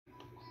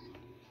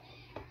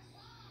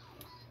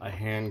a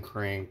hand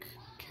crank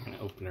can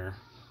opener.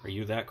 Are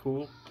you that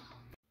cool?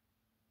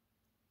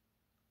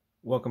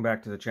 Welcome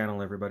back to the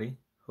channel, everybody.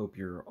 Hope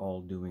you're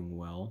all doing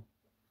well.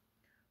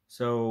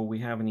 So we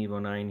have an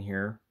Evo 9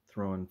 here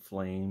throwing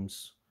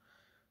flames.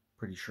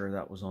 Pretty sure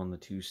that was on the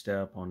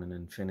two-step on an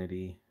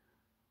Infinity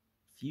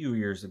a few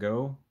years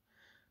ago.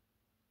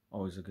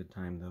 Always a good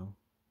time though.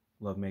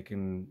 Love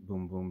making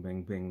boom boom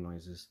bang bang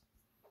noises.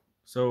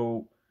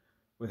 So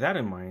with that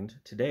in mind,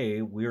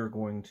 today we are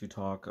going to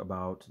talk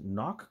about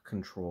knock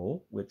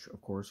control, which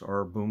of course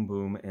are boom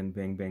boom and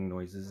bang bang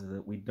noises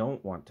that we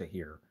don't want to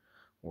hear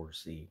or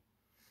see.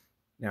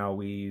 Now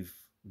we've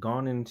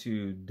gone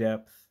into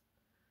depth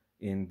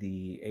in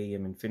the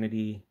AM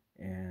Infinity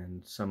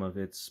and some of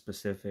its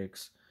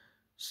specifics.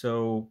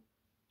 So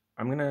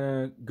I'm going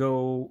to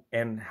go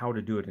and how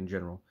to do it in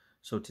general.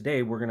 So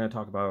today we're going to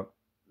talk about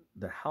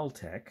the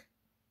Haltech.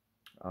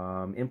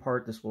 In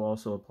part, this will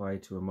also apply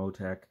to a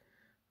Motec.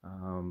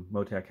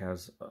 Motec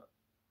has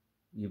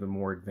even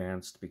more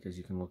advanced because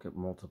you can look at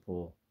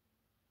multiple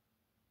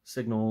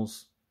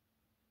signals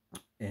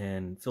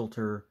and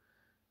filter.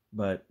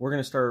 But we're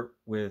going to start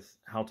with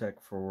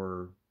Haltech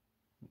for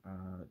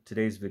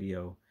today's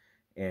video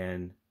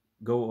and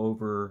go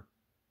over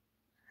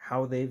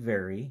how they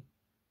vary.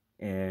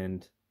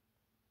 And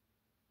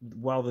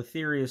while the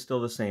theory is still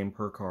the same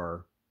per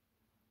car,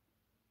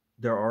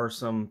 there are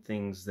some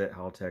things that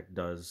Haltech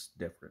does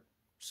different.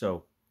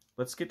 So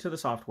let's get to the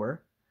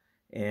software.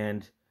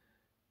 And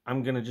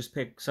I'm going to just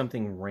pick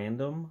something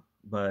random,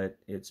 but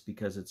it's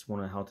because it's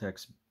one of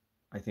Haltech's,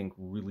 I think,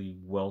 really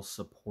well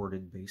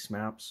supported base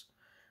maps.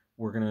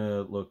 We're going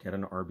to look at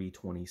an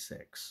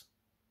RB26.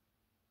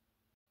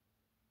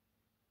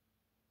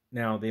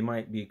 Now, they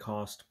might be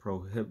cost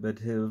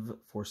prohibitive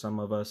for some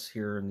of us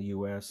here in the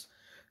US.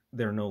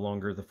 They're no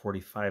longer the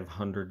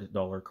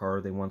 $4,500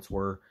 car they once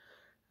were.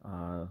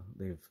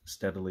 They've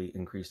steadily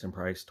increased in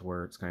price to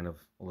where it's kind of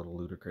a little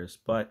ludicrous.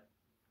 But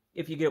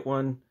if you get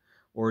one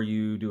or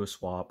you do a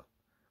swap,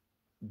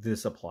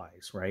 this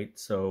applies, right?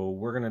 So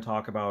we're going to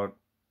talk about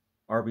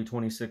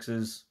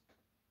RB26s.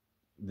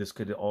 This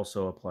could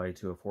also apply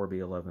to a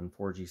 4B11,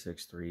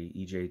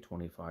 4G63,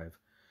 EJ25.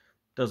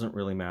 Doesn't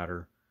really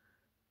matter,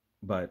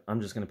 but I'm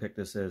just going to pick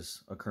this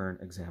as a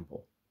current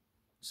example.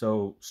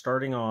 So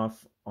starting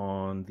off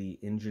on the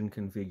engine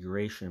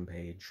configuration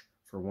page,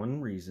 for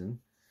one reason,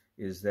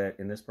 is that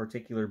in this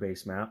particular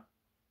base map,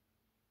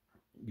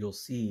 you'll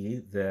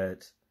see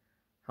that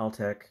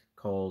Haltech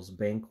calls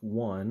bank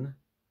 1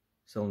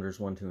 cylinders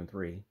 1, 2, and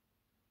 3,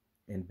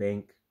 and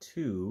bank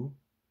 2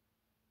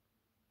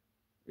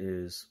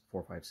 is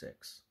 4, 5,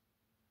 6.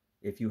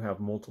 If you have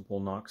multiple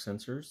knock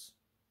sensors,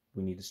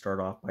 we need to start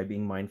off by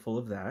being mindful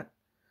of that.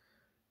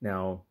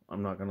 Now,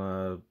 I'm not going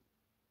to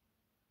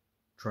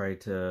try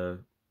to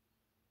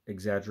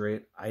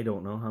exaggerate. I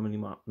don't know how many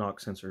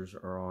knock sensors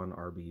are on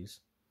RBs.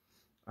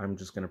 I'm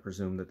just going to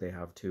presume that they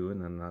have 2,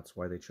 and then that's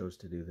why they chose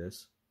to do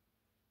this.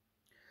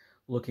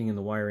 Looking in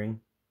the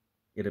wiring,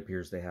 it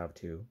appears they have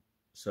 2.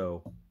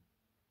 So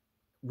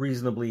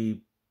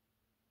reasonably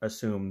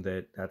assume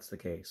that that's the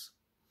case.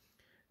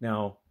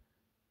 Now,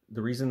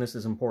 the reason this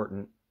is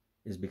important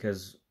is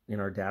because in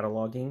our data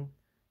logging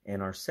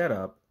and our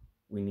setup,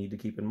 we need to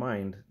keep in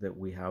mind that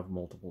we have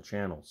multiple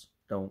channels.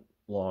 Don't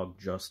log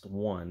just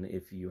one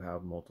if you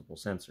have multiple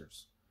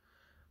sensors.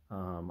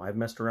 I've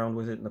messed around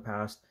with it in the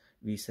past.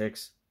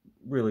 V6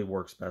 really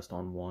works best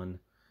on one.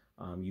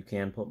 You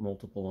can put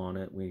multiple on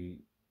it.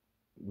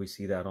 We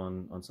see that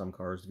on some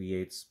cars.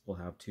 V8s will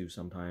have 2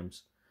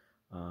 sometimes.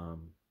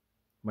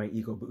 My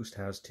EcoBoost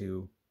has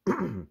 2.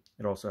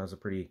 It also has a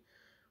pretty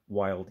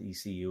wild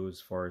ECU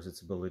as far as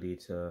its ability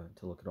to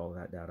look at all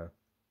that data.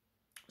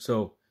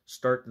 So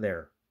start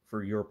there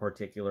for your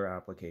particular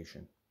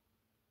application.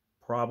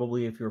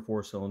 Probably if you're a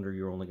 4-cylinder,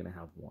 you're only going to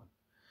have 1.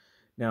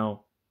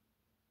 Now,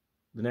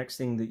 the next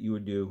thing that you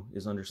would do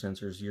is under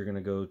sensors, you're going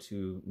to go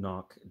to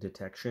knock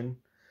detection.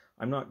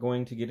 I'm not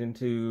going to get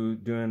into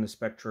doing the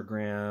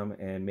spectrogram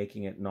and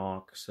making it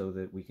knock so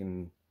that we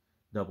can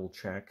double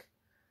check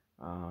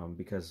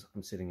because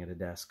I'm sitting at a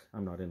desk.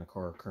 I'm not in a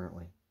car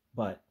currently.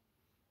 But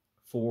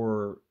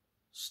for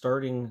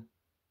starting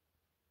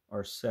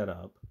our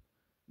setup,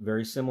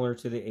 very similar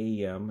to the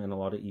AEM and a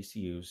lot of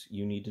ECUs,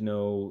 you need to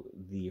know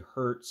the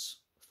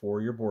hertz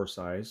for your bore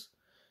size.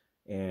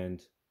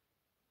 And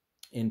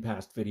in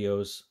past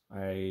videos,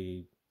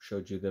 I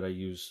showed you that I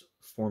use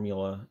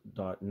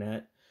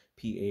formula.net,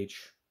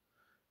 PH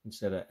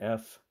instead of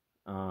F.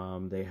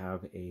 They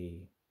have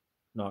a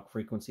knock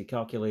frequency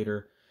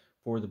calculator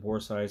for the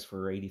bore size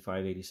for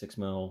 85, 86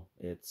 mil.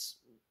 It's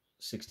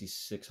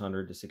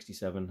 6,600 to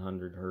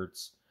 6,700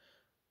 hertz.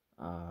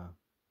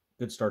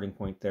 Good starting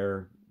point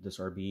there. This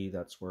RB,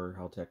 that's where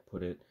Haltech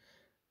put it.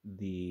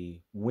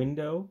 The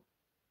window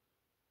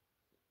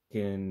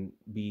can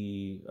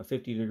be a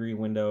 50-degree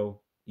window.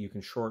 You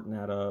can shorten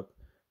that up.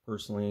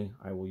 Personally,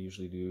 I will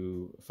usually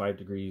do 5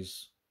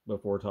 degrees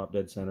before top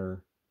dead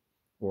center,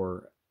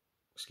 or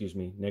excuse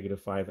me,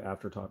 -5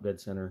 after top dead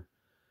center,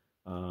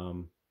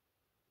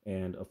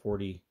 and a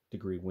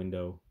 40-degree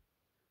window.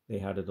 They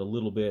had it a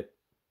little bit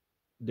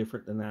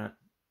different than that.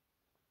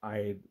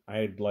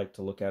 I'd like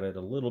to look at it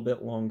a little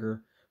bit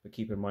longer, but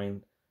keep in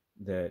mind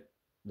that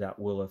that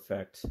will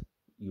affect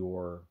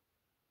your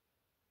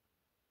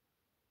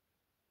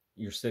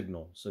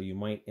signal. So you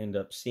might end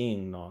up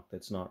seeing knock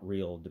that's not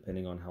real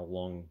depending on how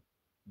long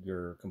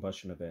your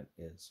combustion event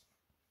is.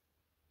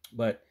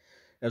 But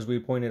as we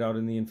pointed out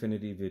in the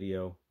Infinity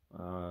video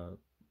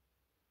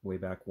way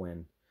back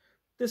when,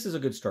 this is a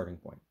good starting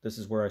point. This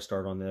is where I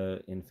start on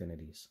the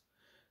Infinities.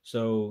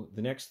 So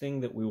the next thing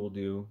that we will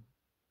do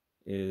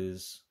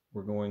is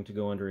we're going to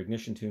go under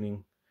ignition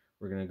tuning.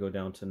 We're going to go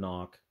down to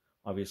knock.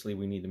 Obviously,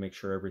 we need to make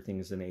sure everything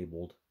is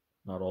enabled.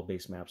 Not all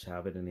base maps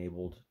have it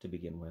enabled to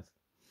begin with.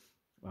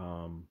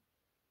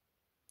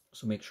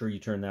 So make sure you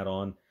turn that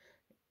on.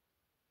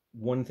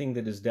 One thing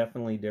that is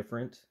definitely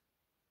different,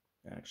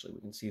 actually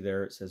we can see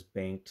there it says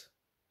banked.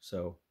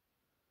 So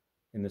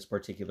in this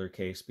particular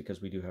case,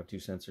 because we do have two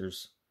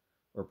sensors,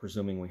 or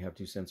presuming we have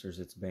two sensors,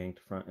 it's banked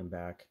front and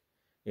back.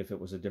 If it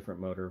was a different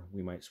motor,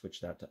 we might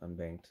switch that to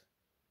unbanked.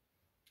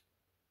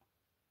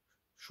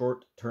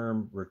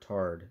 Short-term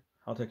retard.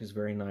 Haltech is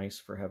very nice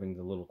for having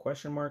the little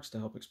question marks to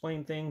help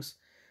explain things.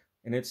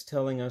 And it's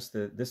telling us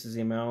that this is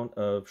the amount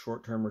of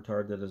short-term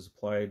retard that is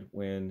applied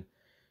when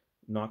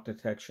knock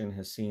detection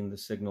has seen the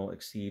signal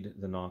exceed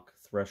the knock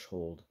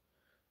threshold.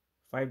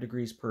 5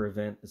 degrees per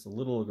event is a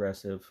little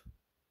aggressive.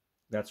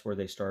 That's where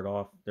they start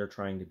off. They're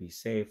trying to be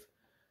safe.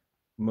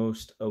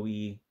 Most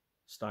OE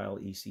style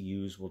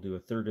ECUs will do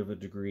 1/3 of a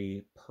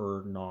degree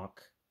per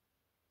knock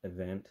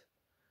event.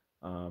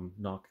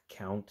 Knock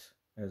count,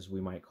 as we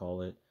might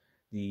call it.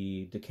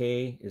 The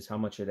decay is how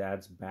much it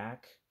adds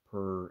back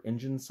per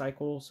engine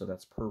cycle, so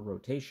that's per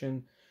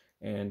rotation,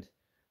 and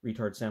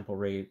retard sample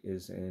rate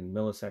is in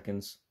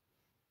milliseconds,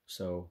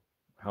 so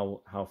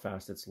how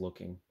fast it's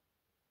looking,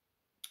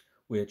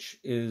 which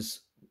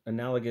is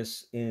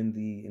analogous in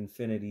the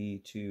Infinity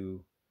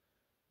to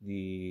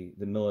the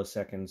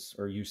milliseconds,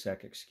 or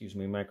USEC, excuse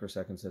me,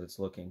 microseconds that it's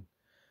looking.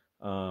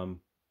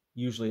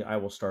 Usually I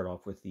will start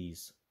off with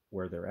these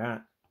where they're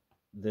at.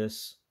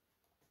 This,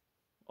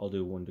 I'll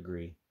do 1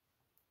 degree.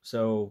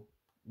 So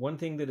one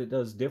thing that it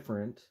does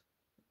different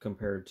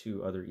compared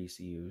to other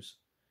ECUs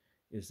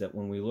is that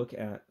when we look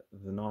at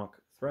the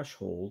knock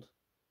threshold,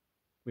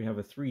 we have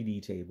a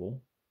 3D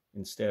table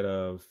instead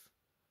of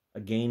a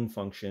gain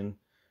function.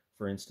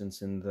 For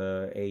instance, in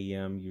the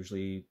AEM,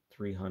 usually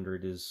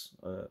 300 is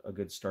a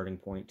good starting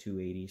point,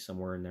 280,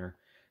 somewhere in there.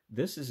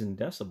 This is in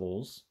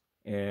decibels,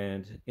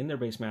 and in their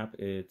base map,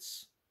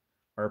 it's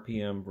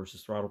RPM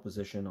versus throttle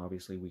position.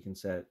 Obviously, we can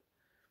set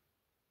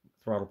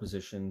throttle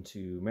position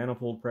to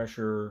manifold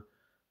pressure.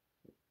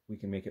 We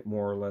can make it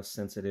more or less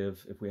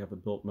sensitive. If we have a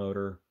built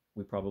motor,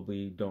 we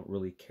probably don't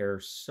really care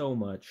so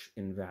much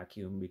in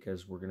vacuum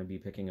because we're going to be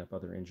picking up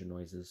other engine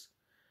noises.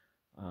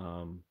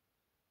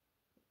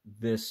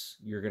 This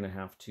you're going to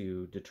have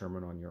to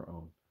determine on your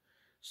own.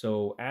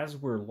 So as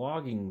we're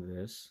logging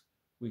this,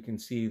 we can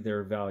see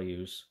their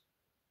values,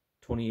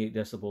 28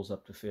 decibels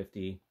up to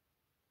 50.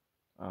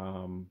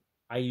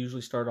 I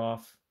usually start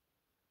off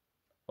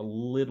a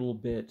little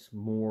bit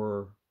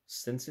more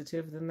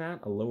sensitive than that.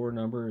 A lower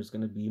number is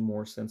going to be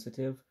more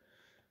sensitive.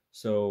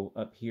 So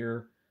up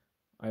here,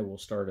 I will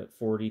start at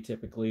 40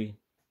 typically,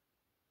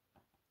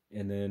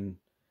 and then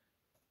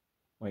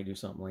might do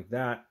something like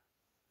that.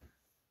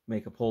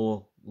 Make a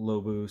pull,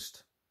 low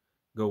boost,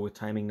 go with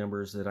timing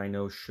numbers that I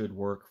know should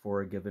work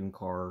for a given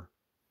car.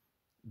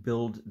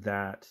 Build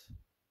that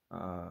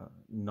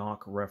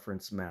knock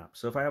reference map.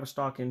 So if I have a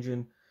stock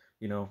engine,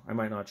 I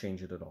might not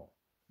change it at all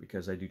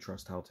because I do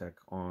trust Haltech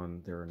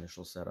on their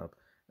initial setup.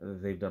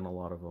 They've done a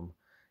lot of them,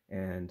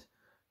 and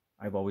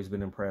I've always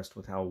been impressed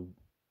with how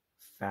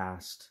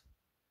fast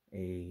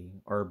a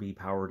RB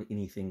powered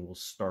anything will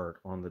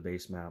start on the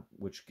base map,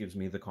 which gives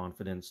me the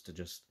confidence to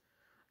just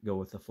go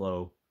with the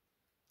flow.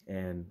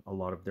 And a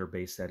lot of their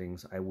base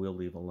settings I will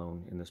leave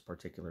alone in this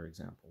particular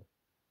example.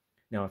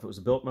 Now, if it was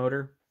a built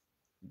motor,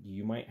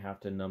 you might have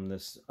to numb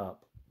this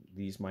up.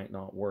 These might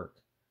not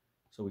work.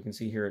 So we can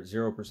see here at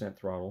 0%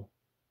 throttle,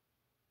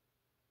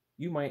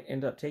 you might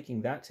end up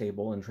taking that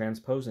table and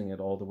transposing it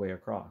all the way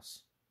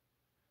across.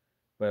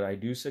 But I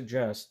do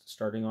suggest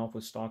starting off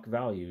with stock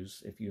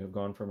values. If you have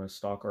gone from a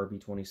stock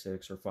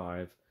RB26 or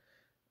 5,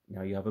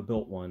 now you have a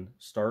built one,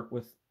 start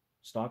with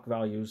stock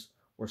values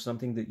or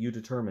something that you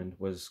determined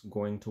was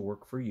going to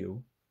work for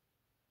you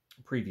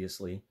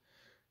previously.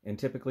 And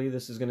typically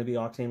this is going to be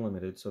octane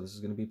limited, so this is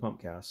going to be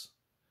pump gas.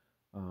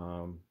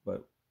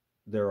 But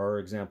there are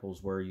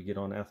examples where you get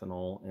on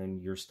ethanol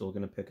and you're still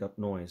going to pick up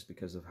noise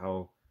because of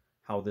how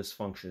this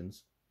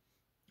functions.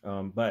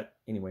 But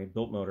anyway,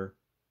 built motor,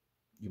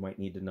 you might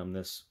need to numb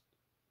this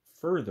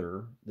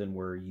further than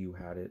where you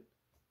had it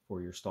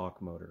for your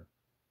stock motor.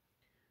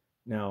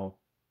 Now,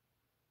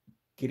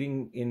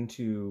 getting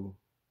into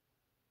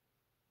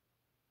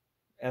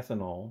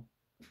ethanol,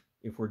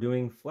 if we're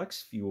doing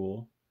flex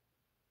fuel,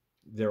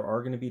 there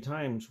are going to be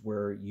times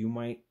where you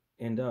might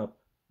end up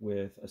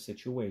with a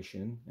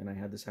situation, and I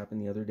had this happen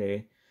the other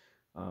day.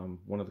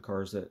 One of the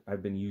cars that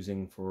I've been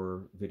using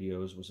for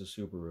videos was a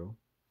Subaru.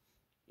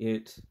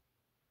 it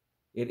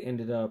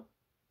ended up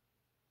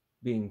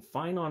being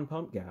fine on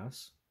pump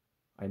gas.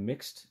 I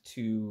mixed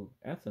to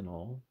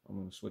ethanol. I'm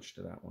going to switch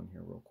to that one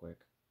here real quick.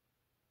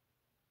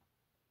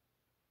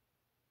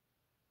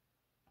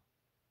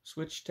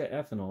 Switched to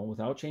ethanol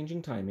without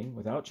changing timing,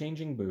 without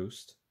changing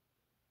boost.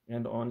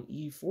 And on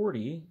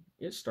E40,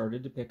 it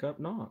started to pick up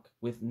knock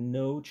with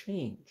no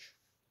change.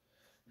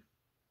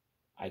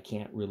 I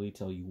can't really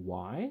tell you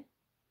why.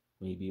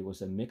 Maybe it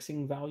was a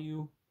mixing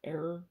value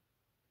error.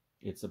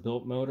 It's a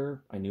built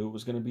motor. I knew it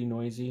was going to be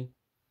noisy.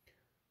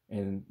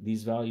 And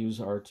these values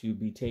are to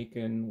be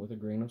taken with a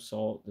grain of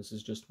salt. This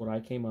is just what I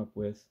came up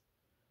with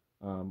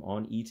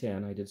on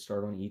E10. I did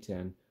start on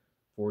E10.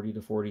 40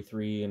 to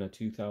 43 and a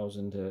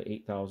 2,000 to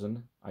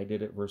 8,000. I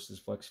did it versus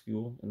flex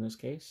fuel in this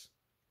case.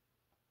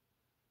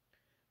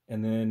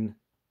 And then,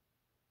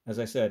 as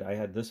I said, I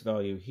had this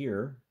value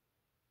here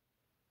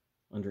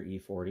under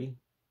E40.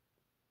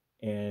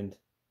 And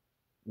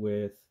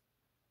with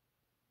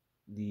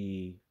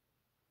the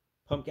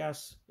pump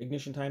gas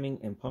ignition timing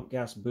and pump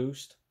gas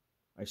boost,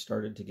 I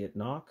started to get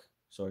knock.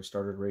 So I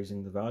started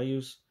raising the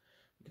values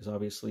because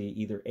obviously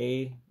either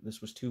A,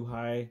 this was too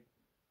high,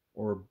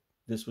 or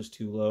this was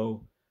too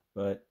low.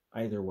 But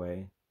either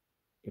way,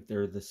 if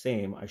they're the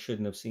same, I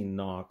shouldn't have seen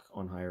knock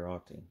on higher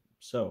octane.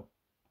 So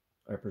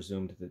I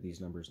presumed that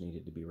these numbers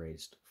needed to be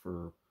raised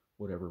for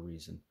whatever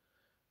reason.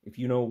 If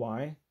you know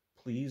why,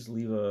 please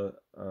leave a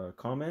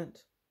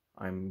comment.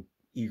 I'm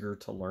eager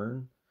to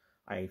learn.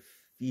 I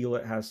feel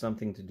it has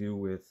something to do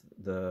with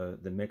the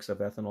mix of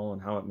ethanol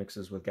and how it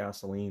mixes with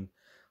gasoline.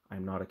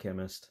 I'm not a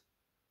chemist.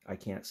 I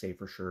can't say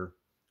for sure.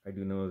 I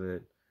do know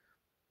that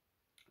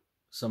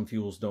some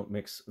fuels don't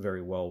mix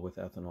very well with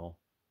ethanol,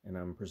 and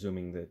I'm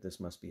presuming that this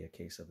must be a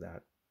case of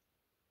that.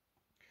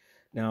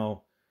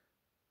 Now,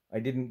 I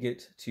didn't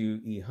get to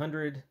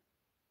E100.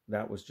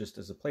 That was just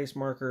as a place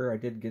marker. I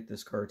did get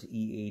this car to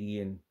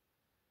E80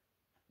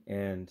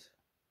 and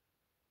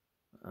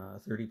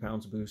 30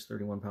 pounds of boost,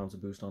 31 pounds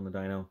of boost on the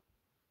dyno.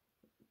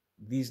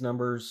 These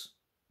numbers,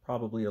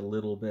 probably a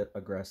little bit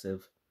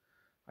aggressive.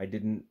 I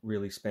didn't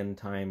really spend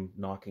time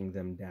knocking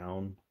them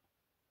down.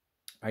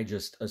 I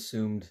just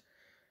assumed,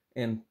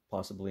 and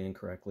possibly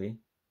incorrectly,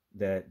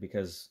 that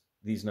because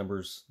these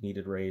numbers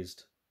needed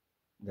raised,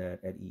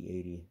 that at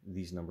E80,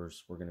 these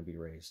numbers were going to be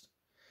raised.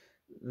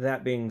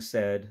 That being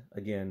said,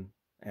 again,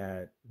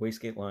 at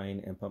wastegate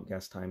line and pump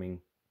gas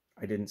timing,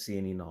 I didn't see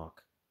any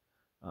knock.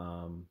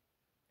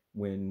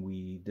 When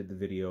we did the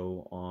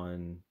video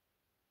on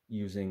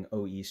using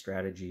OE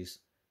strategies,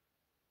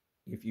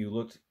 if you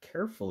looked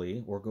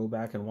carefully or go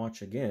back and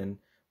watch again,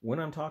 when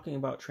I'm talking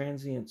about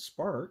transient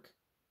spark,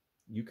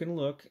 you can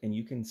look and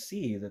you can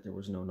see that there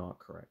was no knock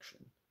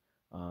correction.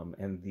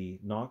 And the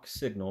knock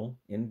signal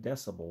in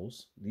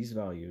decibels, these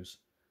values,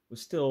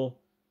 was still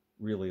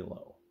really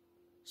low.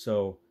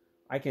 So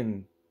I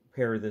can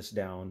pare this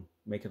down,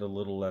 make it a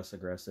little less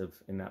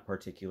aggressive in that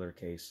particular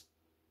case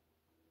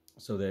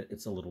so that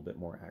it's a little bit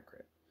more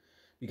accurate.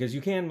 Because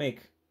you can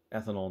make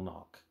ethanol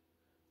knock.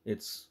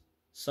 It's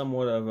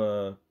somewhat of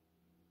a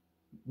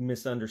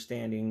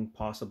misunderstanding.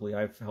 Possibly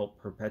I've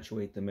helped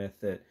perpetuate the myth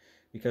that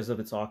because of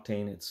its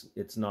octane,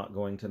 it's not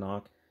going to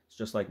knock. It's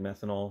just like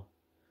methanol.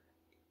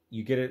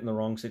 You get it in the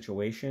wrong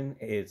situation,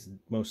 it's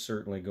most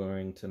certainly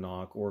going to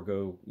knock, or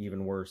go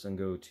even worse and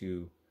go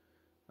to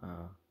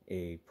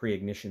a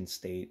pre-ignition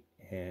state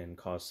and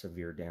cause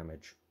severe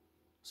damage.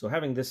 So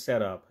having this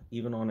set up,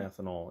 even on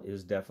ethanol,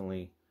 is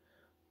definitely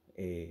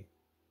a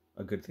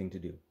good thing to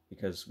do,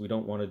 because we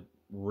don't want to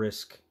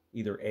risk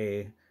either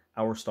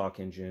our stock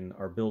engine,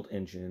 our built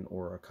engine,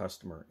 or a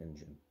customer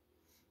engine.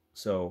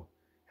 So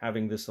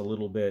having this a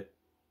little bit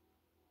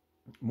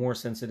more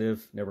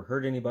sensitive never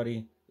hurt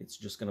anybody. It's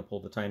just going to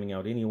pull the timing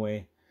out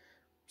anyway.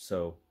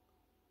 So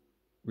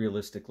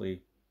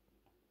realistically,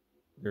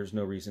 there's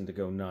no reason to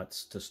go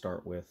nuts to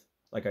start with.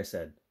 Like I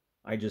said,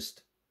 I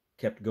just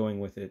kept going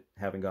with it,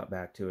 haven't got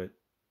back to it.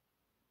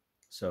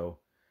 So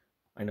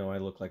I know I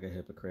look like a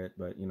hypocrite,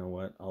 but you know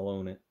what? I'll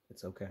own it.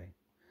 It's okay.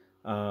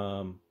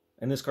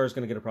 And this car is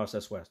going to get a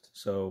Process West,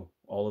 so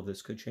all of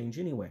this could change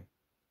anyway.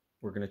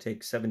 We're going to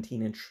take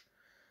 17-inch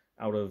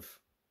out of,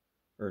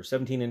 or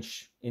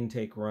 17-inch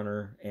intake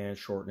runner and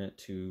shorten it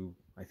to,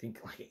 I think,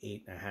 like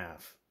 8.5.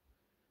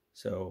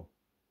 So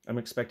I'm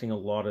expecting a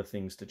lot of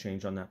things to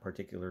change on that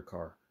particular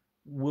car.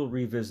 We'll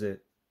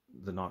revisit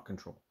the knock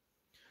control.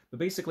 But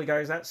basically,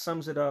 guys, that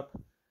sums it up.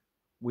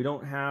 We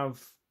don't have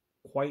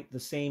quite the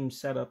same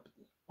setup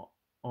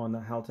on the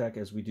Haltech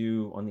as we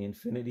do on the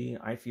Infinity.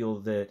 I feel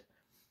that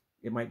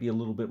it might be a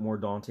little bit more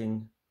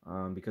daunting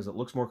because it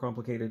looks more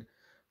complicated,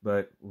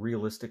 but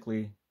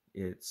realistically,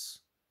 it's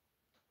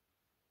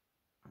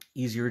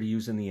easier to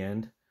use in the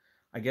end.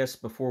 I guess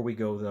before we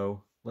go,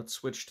 though, let's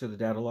switch to the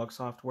data log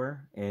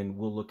software, and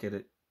we'll look at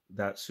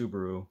that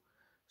Subaru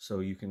so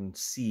you can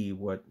see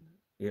what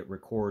it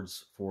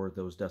records for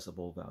those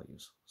decibel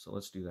values. So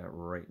let's do that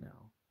right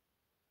now.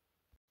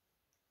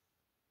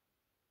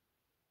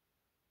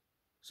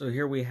 So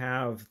here we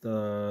have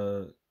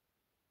the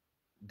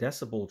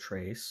decibel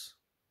trace.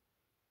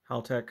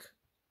 Haltech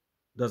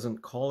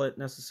doesn't call it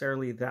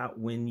necessarily that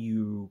when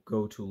you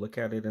go to look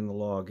at it in the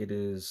log. It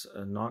is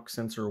a knock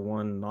sensor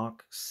 1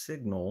 knock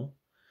signal,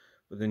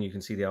 but then you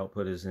can see the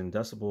output is in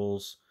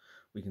decibels.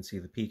 We can see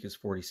the peak is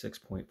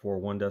 46.41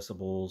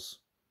 decibels.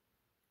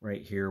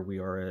 Right here we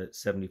are at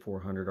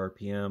 7,400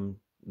 RPM,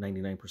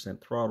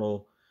 99%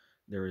 throttle.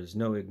 There is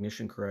no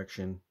ignition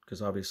correction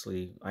because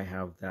obviously I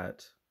have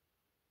that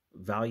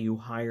value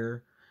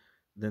higher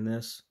than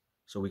this.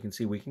 So we can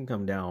see we can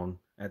come down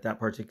at that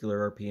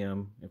particular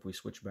RPM. If we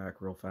switch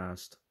back real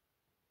fast,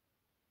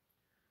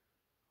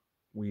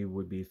 we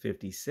would be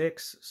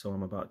 56. So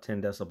I'm about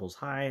 10 decibels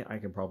high. I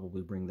can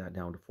probably bring that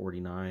down to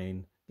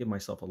 49, give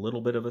myself a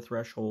little bit of a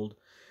threshold.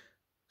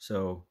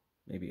 So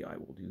maybe I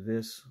will do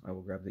this. I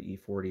will grab the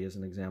E40 as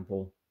an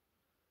example,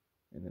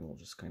 and then we'll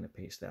just kind of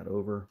paste that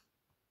over.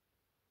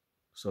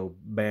 So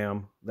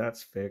bam,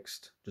 that's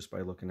fixed just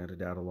by looking at a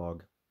data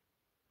log.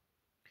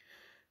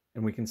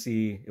 And we can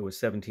see it was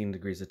 17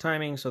 degrees of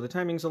timing, so the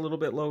timing's a little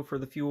bit low for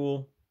the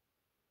fuel,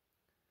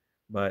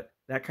 but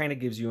that kind of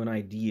gives you an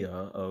idea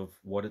of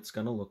what it's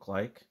going to look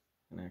like.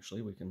 And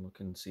actually we can look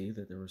and see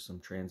that there was some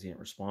transient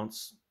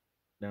response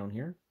down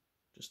here,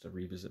 just to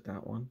revisit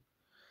that one.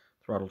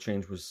 Throttle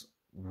change was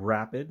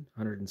rapid,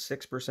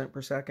 106%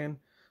 per second,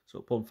 so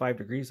it pulled 5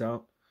 degrees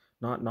out.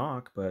 Not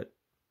knock, but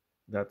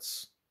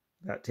that's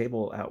that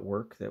table at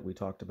work that we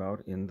talked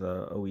about in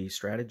the OE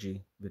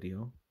strategy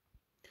video.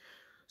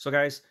 So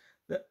guys,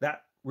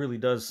 that really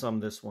does sum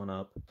this one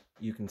up.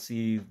 You can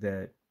see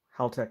that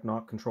Haltech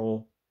knock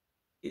control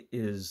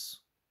is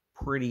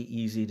pretty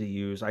easy to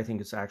use. I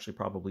think it's actually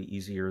probably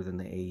easier than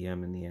the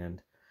AEM in the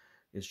end.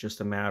 It's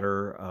just a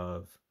matter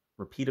of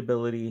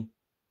repeatability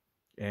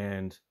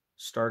and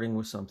starting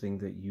with something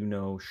that you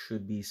know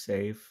should be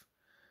safe.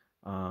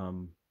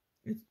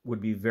 It would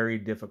be very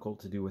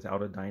difficult to do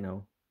without a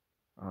dyno.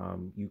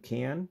 You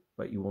can,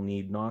 but you will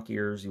need knock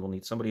ears. You will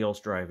need somebody else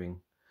driving.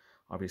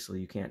 Obviously,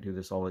 you can't do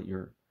this all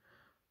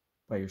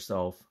by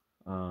yourself.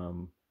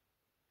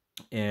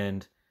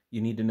 And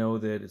you need to know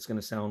that it's going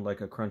to sound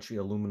like a crunchy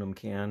aluminum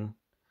can.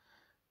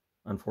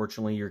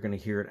 Unfortunately, you're going to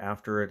hear it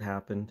after it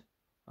happened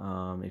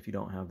if you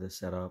don't have this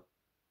set up.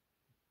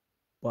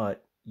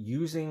 But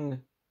using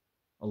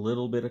a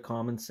little bit of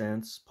common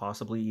sense,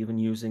 possibly even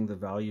using the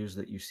values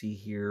that you see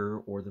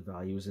here or the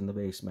values in the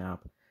base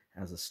map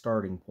as a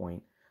starting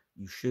point,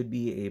 you should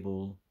be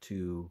able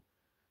to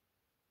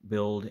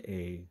build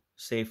a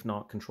safe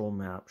knock control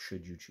map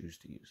should you choose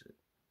to use it.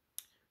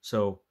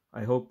 So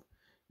I hope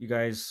you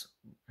guys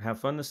have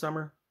fun this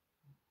summer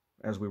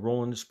as we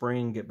roll into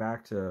spring, get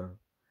back to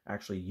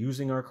actually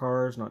using our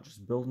cars, not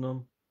just building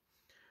them.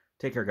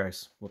 Take care,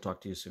 guys. We'll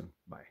talk to you soon.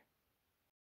 Bye.